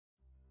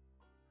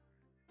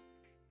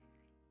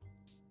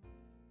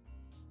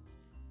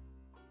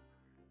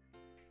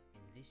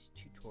this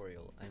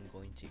tutorial, I'm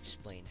going to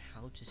explain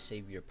how to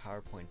save your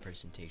PowerPoint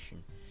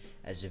presentation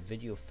as a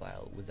video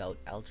file without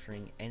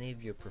altering any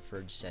of your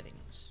preferred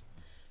settings.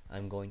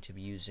 I'm going to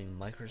be using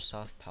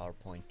Microsoft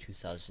PowerPoint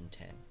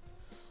 2010,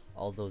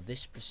 although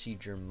this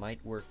procedure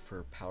might work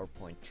for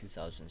PowerPoint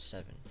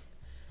 2007.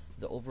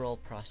 The overall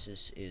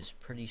process is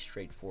pretty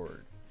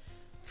straightforward.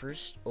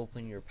 First,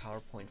 open your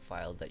PowerPoint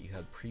file that you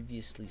have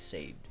previously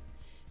saved.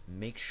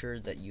 Make sure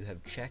that you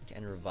have checked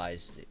and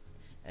revised it,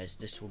 as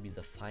this will be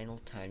the final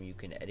time you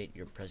can edit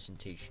your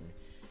presentation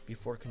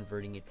before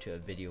converting it to a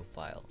video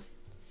file.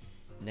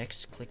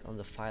 Next, click on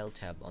the File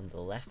tab on the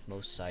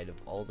leftmost side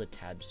of all the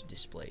tabs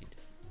displayed.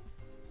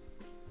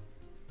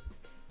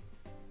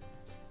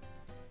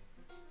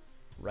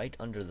 Right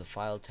under the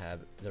File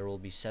tab, there will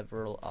be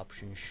several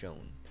options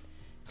shown.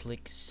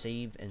 Click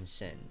Save and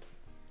Send.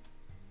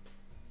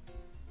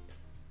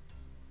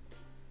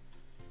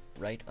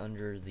 Right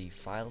under the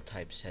File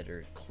Types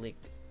header, click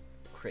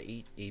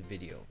Create a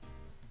Video.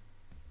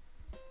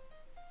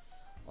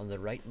 On the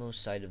rightmost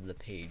side of the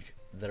page,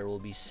 there will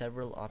be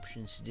several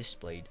options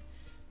displayed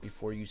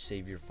before you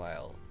save your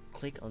file.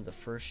 Click on the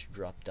first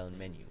drop-down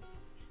menu.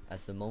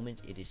 At the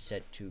moment, it is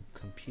set to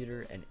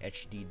Computer and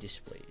HD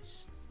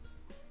Displays.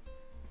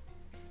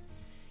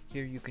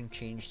 Here you can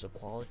change the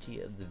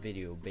quality of the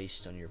video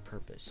based on your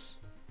purpose.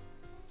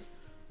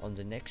 On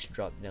the next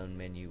drop-down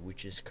menu,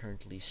 which is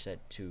currently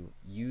set to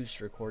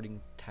Use Recording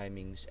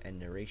Timings and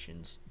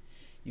Narrations,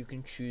 you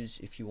can choose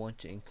if you want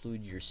to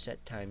include your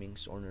set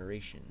timings or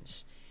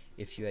narrations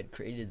if you had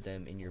created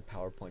them in your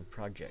PowerPoint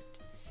project.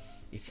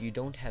 If you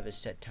don't have a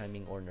set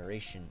timing or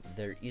narration,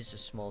 there is a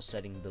small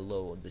setting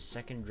below the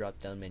second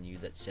drop-down menu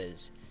that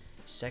says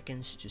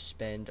Seconds to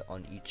Spend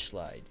on Each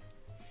Slide.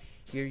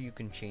 Here you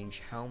can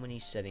change how many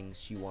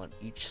settings you want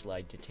each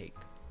slide to take.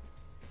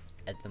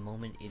 At the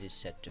moment, it is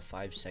set to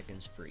 5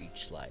 seconds for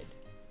each slide.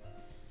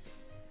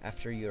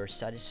 After you are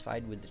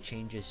satisfied with the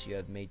changes you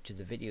have made to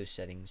the video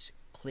settings,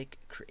 click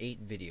Create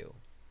Video.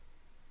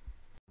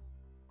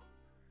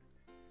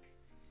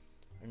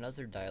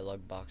 Another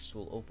dialog box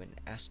will open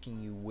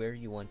asking you where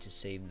you want to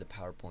save the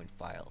PowerPoint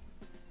file.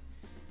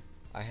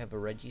 I have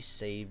already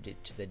saved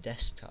it to the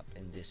desktop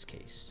in this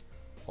case,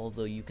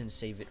 although you can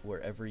save it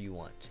wherever you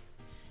want.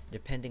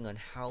 Depending on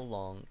how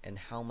long and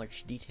how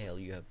much detail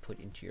you have put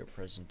into your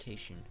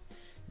presentation,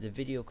 the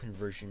video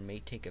conversion may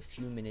take a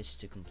few minutes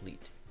to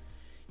complete.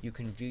 You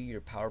can view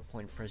your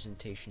PowerPoint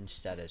presentation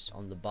status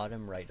on the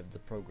bottom right of the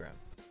program.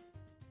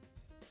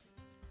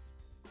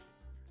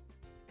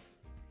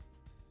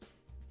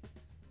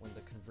 When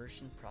the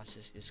conversion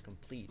process is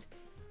complete,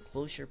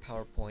 close your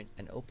PowerPoint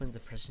and open the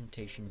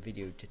presentation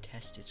video to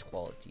test its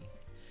quality.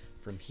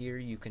 From here,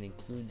 you can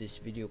include this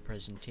video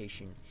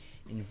presentation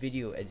in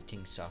video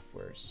editing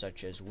software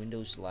such as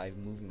Windows Live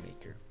Movie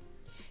Maker.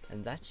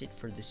 And that's it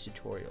for this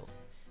tutorial.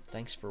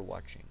 Thanks for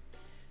watching.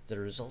 The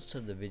results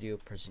of the video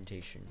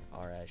presentation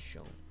are as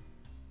shown.